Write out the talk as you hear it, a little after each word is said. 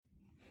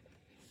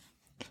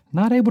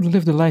Not able to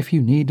live the life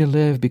you need to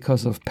live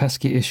because of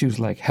pesky issues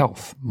like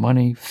health,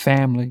 money,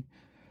 family,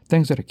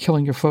 things that are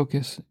killing your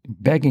focus,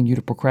 begging you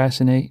to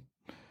procrastinate.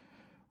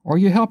 Or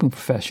you're a helping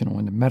professional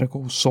in the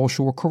medical,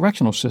 social, or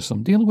correctional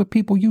system, dealing with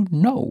people you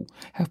know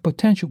have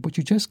potential, but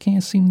you just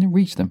can't seem to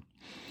reach them.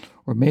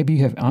 Or maybe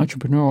you have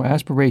entrepreneurial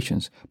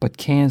aspirations, but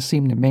can't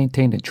seem to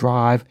maintain the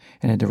drive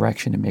and the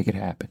direction to make it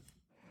happen.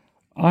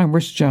 I'm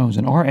Rich Jones,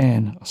 an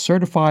RN, a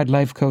certified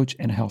life coach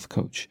and a health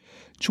coach.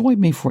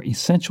 Join me for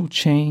Essential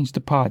Change,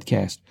 the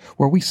podcast,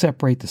 where we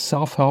separate the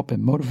self-help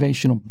and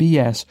motivational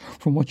BS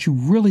from what you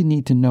really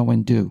need to know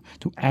and do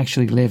to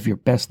actually live your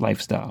best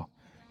lifestyle,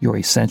 your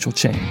essential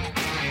change.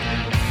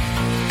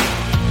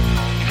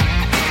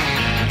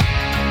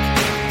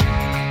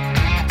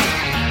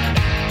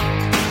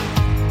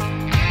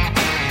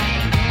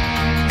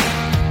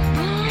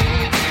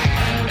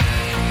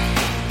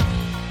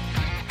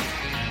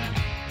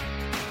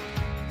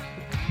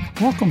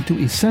 Welcome to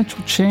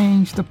Essential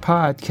Change, the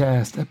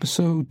podcast,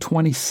 episode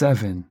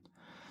 27.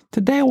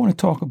 Today I want to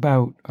talk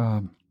about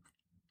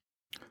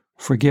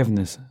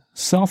forgiveness,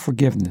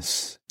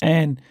 self-forgiveness.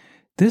 And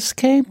this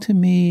came to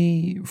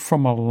me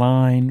from a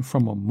line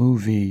from a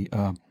movie.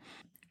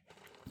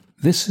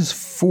 This is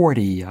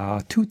 40,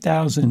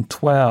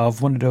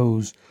 2012, one of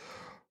those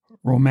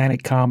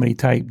romantic comedy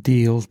type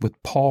deals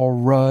with Paul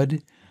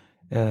Rudd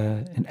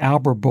and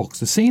Albert Brooks.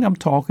 The scene I'm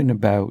talking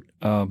about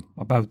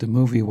the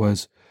movie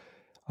was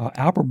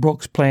Albert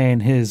Brooks, playing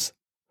his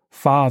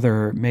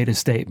father, made a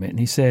statement, and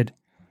he said,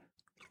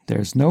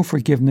 "There's no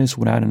forgiveness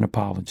without an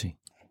apology."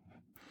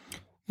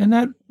 And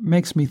that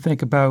makes me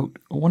think about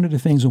one of the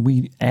things when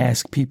we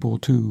ask people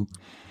to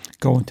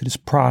go into this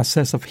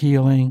process of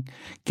healing,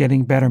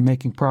 getting better,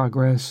 making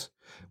progress.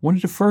 One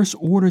of the first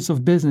orders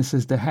of business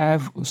is to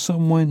have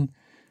someone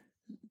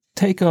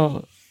take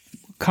a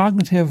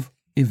cognitive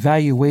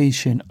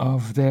evaluation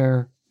of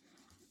their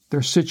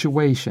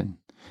situation.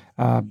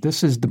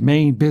 This is the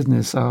main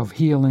business of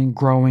healing,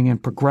 growing,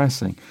 and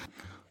progressing.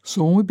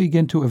 So when we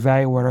begin to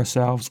evaluate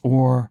ourselves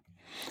or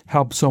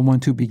help someone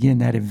to begin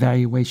that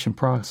evaluation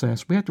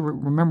process, we have to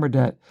remember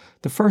that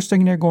the first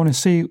thing they're going to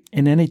see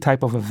in any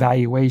type of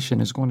evaluation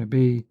is going to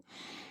be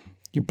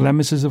your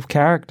blemishes of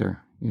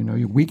character,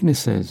 your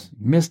weaknesses,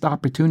 missed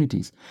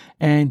opportunities.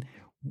 And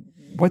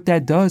what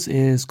that does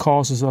is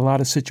causes a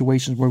lot of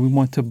situations where we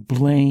want to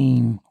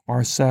blame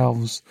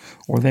ourselves,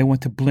 or they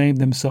want to blame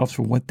themselves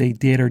for what they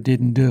did or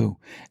didn't do.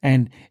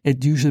 And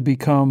it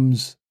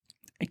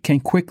can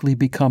quickly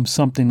become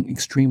something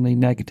extremely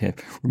negative.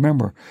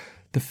 Remember,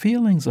 the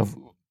feelings of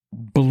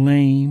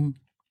blame,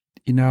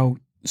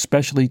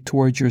 especially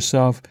towards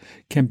yourself,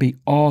 can be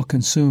all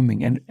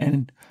consuming.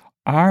 And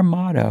our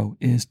motto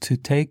is to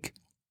take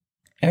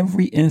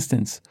every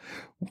instance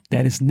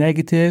that is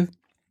negative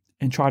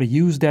and try to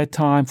use that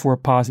time for a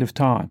positive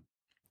time.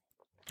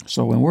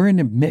 So when we're in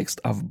the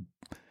midst of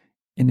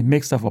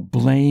a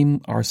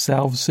blame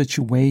ourselves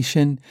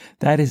situation,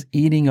 that is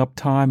eating up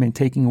time and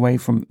taking away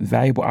from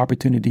valuable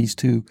opportunities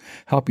to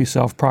help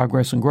yourself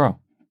progress and grow.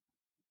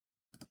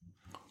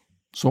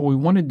 So what we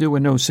want to do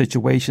in those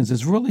situations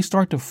is really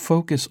start to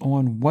focus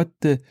on remember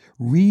the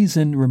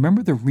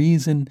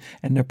reason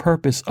and the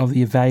purpose of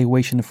the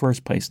evaluation in the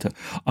first place, to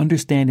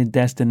understand the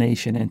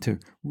destination and to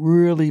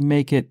really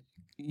make it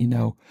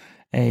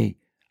a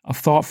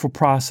thoughtful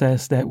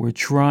process that we're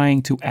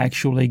trying to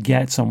actually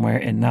get somewhere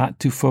and not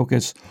to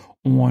focus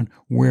on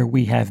where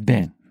we have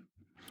been.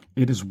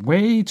 It is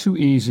way too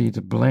easy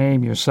to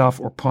blame yourself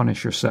or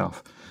punish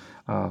yourself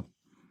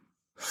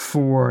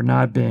for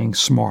not being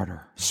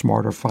smarter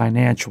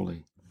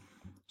financially,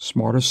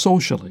 smarter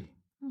socially,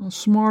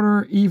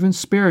 smarter even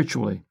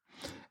spiritually.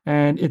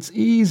 And it's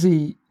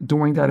easy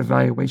during that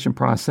evaluation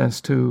process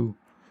to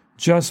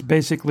just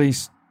basically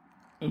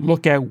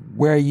look at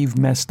where you've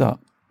messed up.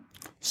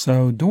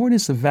 So during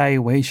this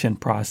evaluation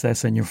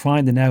process, and you're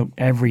finding out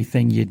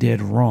everything you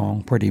did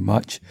wrong pretty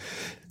much,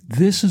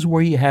 this is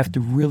where you have to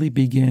really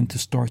begin to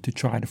start to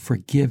try to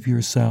forgive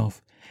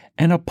yourself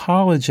and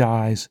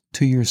apologize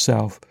to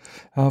yourself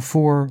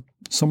for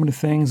some of the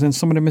things and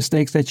some of the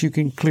mistakes that you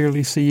can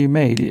clearly see you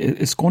made.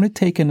 It's going to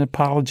take an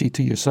apology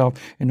to yourself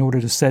in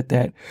order to set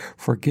that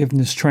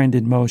forgiveness trend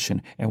in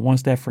motion. And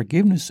once that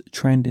forgiveness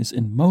trend is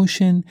in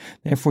motion,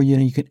 therefore,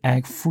 you can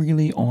act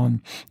freely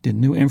on the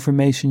new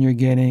information you're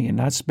getting and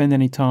not spend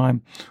any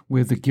time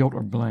with the guilt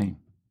or blame.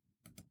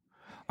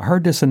 I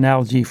heard this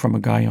analogy from a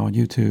guy on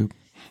YouTube.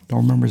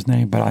 Don't remember his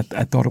name, but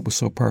I thought it was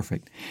so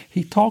perfect.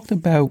 He talked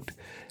about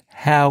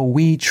how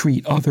we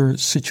treat other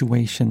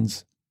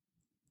situations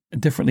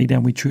differently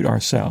than we treat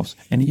ourselves.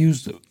 And he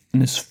used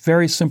this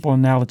very simple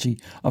analogy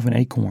of an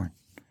acorn.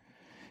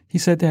 He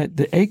said that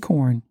the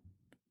acorn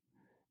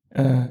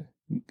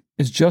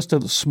is just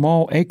a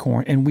small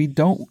acorn, and we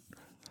don't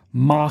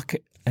mock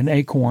an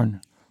acorn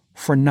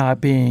for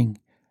not being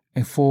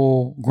a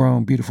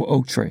full-grown, beautiful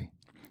oak tree.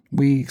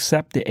 We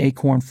accept the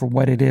acorn for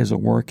what it is, a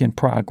work in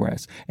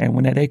progress. And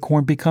when that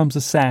acorn becomes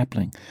a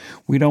sapling,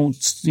 we don't,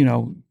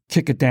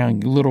 kick it down,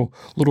 you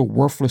little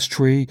worthless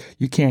tree.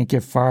 You can't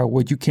give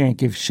firewood. You can't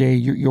give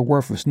shade. You're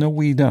worthless. No,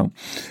 we don't.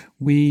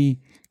 We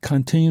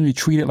continually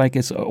treat it like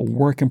it's a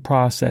work in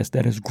process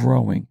that is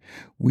growing.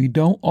 We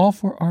don't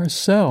offer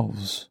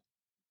ourselves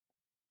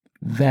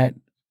the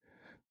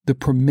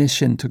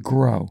permission to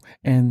grow.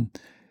 And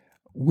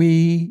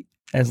we,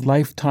 as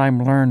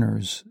lifetime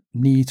learners,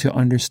 need to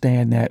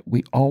understand that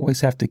we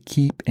always have to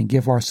keep and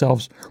give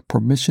ourselves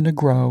permission to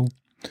grow,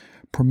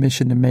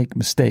 permission to make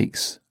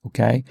mistakes,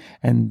 okay?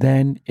 And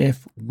then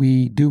if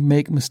we do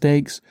make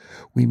mistakes,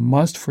 we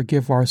must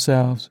forgive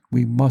ourselves.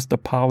 We must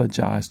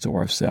apologize to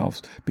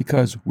ourselves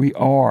because we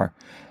are,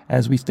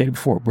 as we stated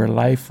before, we're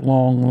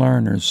lifelong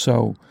learners.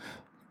 So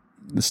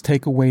let's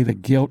take away the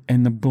guilt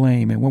and the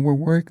blame. And when we're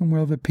working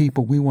with other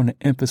people, we want to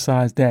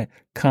emphasize that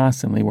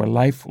constantly. We're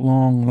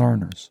lifelong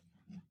learners.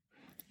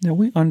 Now,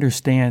 we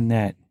understand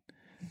that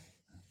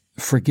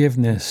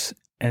forgiveness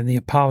and the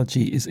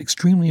apology is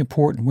extremely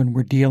important when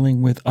we're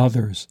dealing with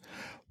others.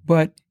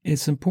 But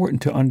it's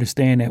important to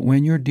understand that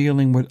when you're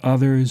dealing with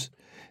others,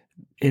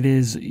 it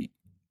is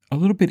a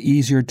little bit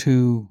easier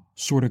to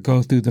sort of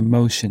go through the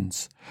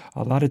motions.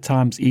 A lot of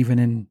times, even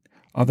in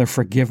other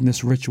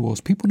forgiveness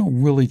rituals, people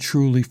don't really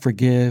truly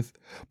forgive,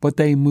 but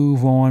they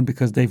move on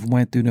because they've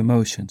went through the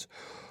motions.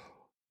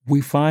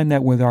 We find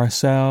that with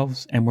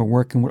ourselves and we're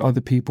working with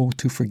other people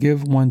to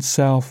forgive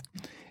oneself,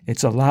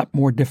 it's a lot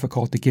more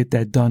difficult to get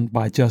that done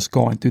by just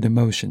going through the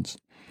motions.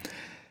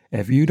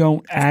 If you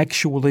don't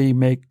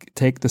actually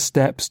take the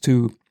steps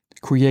to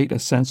create a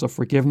sense of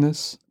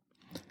forgiveness,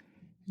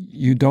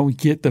 you don't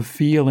get the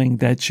feeling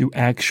that you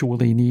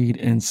actually need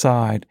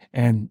inside,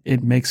 and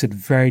it makes it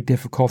very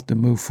difficult to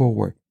move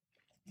forward.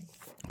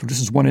 So this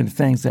is one of the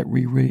things that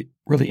we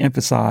really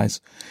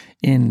emphasize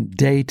in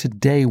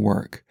day-to-day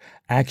work,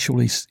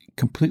 actually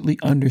completely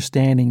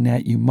understanding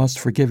that you must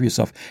forgive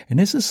yourself. And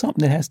this is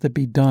something that has to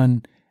be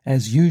done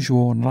as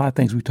usual, and a lot of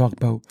things we talk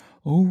about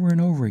over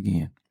and over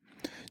again.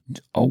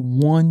 A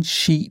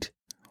one-sheet,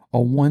 a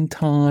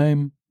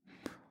one-time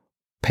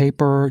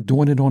paper,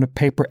 doing it on a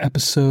paper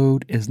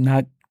episode is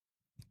not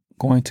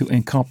going to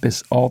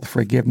encompass all the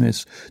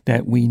forgiveness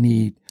that we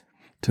need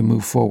to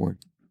move forward.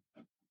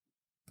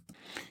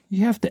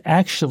 You have to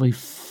actually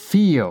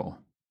feel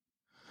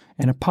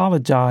and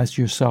apologize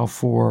to yourself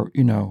for,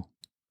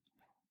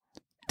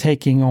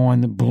 taking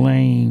on the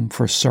blame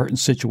for certain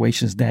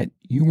situations that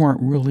you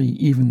weren't really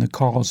even the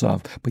cause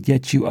of, but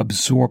yet you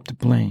absorbed the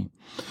blame.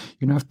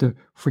 You don't have to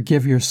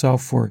forgive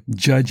yourself for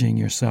judging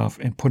yourself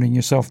and putting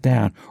yourself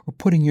down or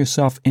putting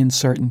yourself in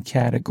certain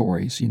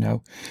categories.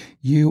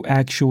 You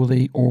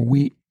actually,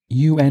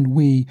 you and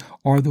we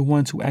are the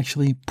ones who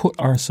actually put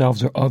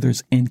ourselves or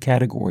others in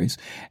categories.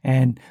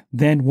 And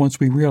then once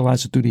we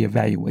realize it through the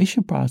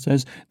evaluation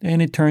process, then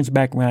it turns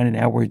back around and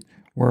now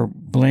we're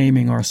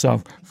blaming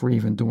ourselves for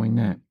even doing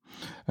that.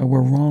 And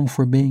we're wrong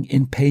for being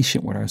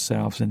impatient with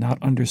ourselves and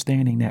not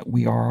understanding that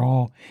we are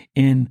all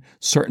in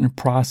certain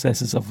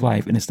processes of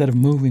life. And instead of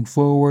moving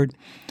forward,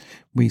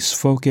 we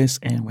focus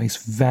and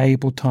waste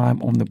valuable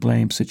time on the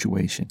blame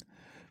situation.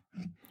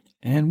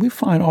 And we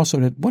find also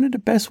that one of the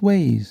best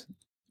ways,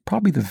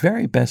 probably the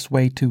very best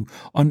way to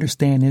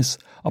understand this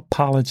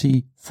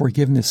apology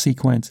forgiveness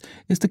sequence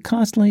is to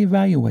constantly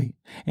evaluate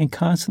and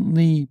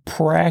constantly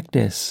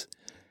practice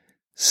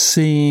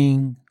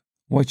seeing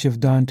what you've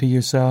done to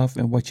yourself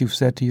and what you've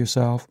said to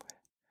yourself.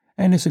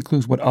 And this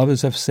includes what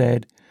others have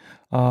said,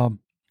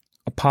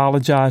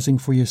 apologizing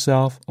for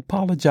yourself,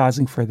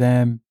 apologizing for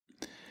them,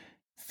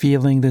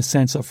 feeling the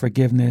sense of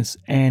forgiveness,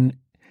 and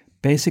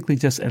basically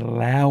just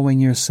allowing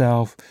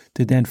yourself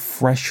to then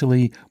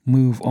freshly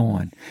move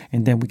on.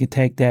 And then we can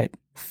take that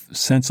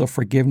sense of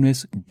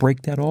forgiveness,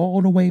 break that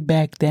all the way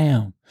back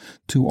down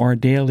to our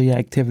daily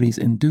activities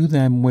and do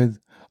them with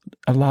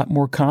a lot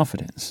more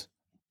confidence.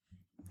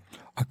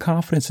 A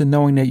confidence in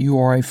knowing that you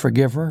are a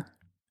forgiver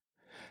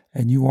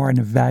and you are an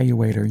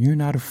evaluator. You're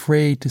not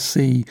afraid to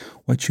see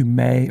what you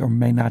may or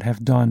may not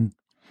have done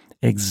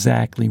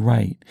exactly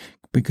right,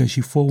 because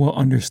you full well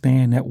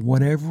understand that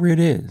whatever it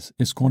is,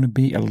 it's going to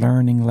be a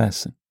learning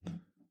lesson.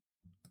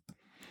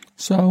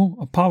 So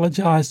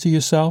apologize to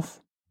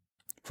yourself,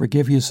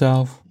 forgive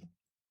yourself,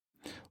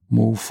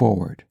 move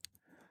forward.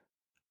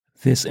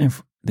 This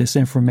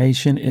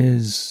information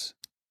is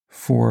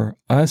for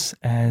us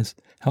as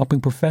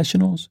helping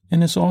professionals,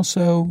 and it's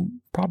also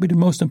probably the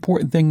most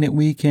important thing that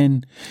we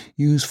can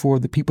use for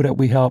the people that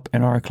we help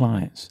and our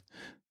clients.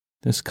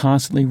 This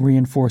constantly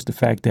reinforce the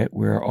fact that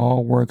we're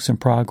all works in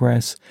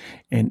progress,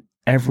 and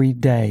every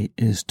day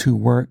is to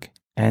work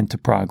and to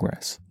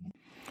progress.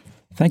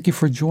 Thank you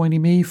for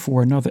joining me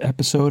for another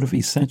episode of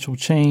Essential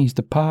Change,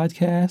 the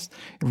podcast.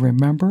 And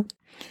remember,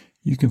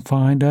 you can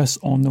find us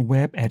on the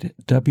web at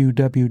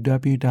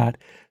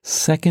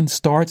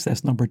www.secondstarts,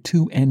 that's number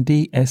 2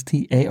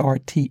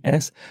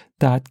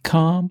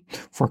 NDSTARTS.com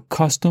for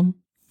custom,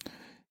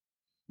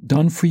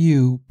 done for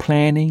you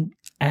planning,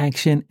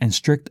 action, and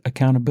strict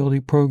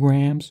accountability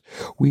programs.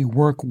 We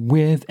work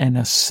with and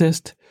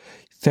assist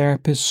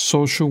therapists,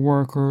 social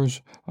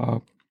workers,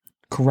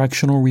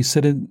 correctional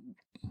recidivism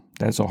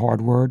That's a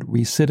hard word.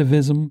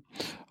 Recidivism,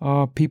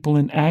 people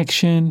in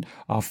action,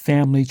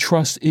 family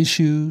trust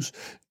issues.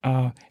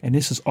 And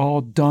this is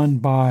all done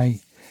by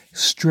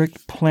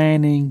strict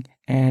planning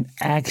and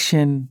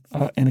action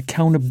and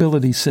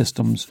accountability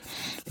systems,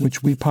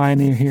 which we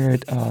pioneer here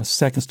at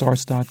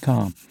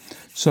secondstarts.com.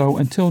 So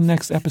until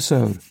next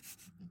episode,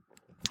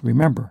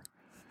 remember,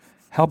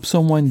 help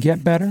someone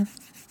get better,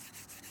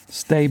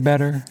 stay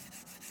better,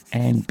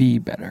 and be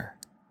better.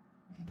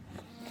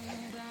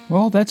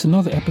 Well, that's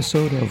another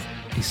episode of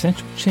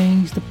Essential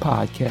Change, the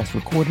podcast,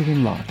 recorded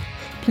in live.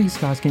 Please,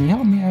 guys, can you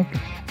help me out?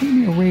 Give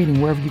me a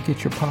rating wherever you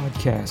get your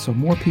podcast so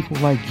more people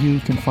like you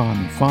can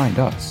find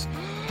us.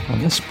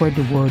 Let's spread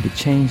the word to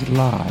change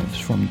lives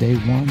from day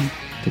 1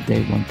 to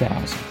day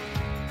 1,000.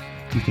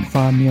 You can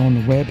find me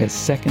on the web at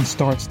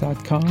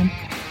secondstarts.com.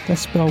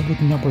 That's spelled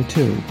with number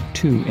 2,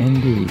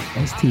 ND,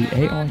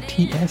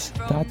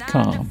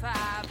 STARTS.com.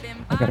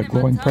 I got a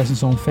growing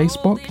presence on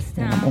Facebook,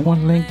 and I'm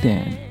on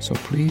LinkedIn, so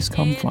please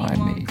come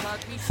find me.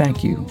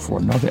 Thank you for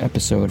another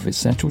episode of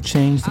Essential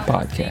Change, the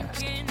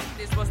podcast.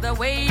 This was the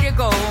way to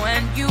go,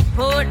 and you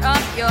put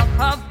up your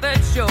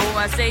puppet show.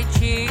 I say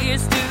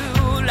cheers to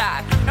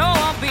life. No,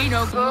 I'll be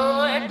no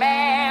good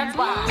man's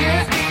wife.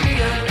 Just give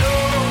me a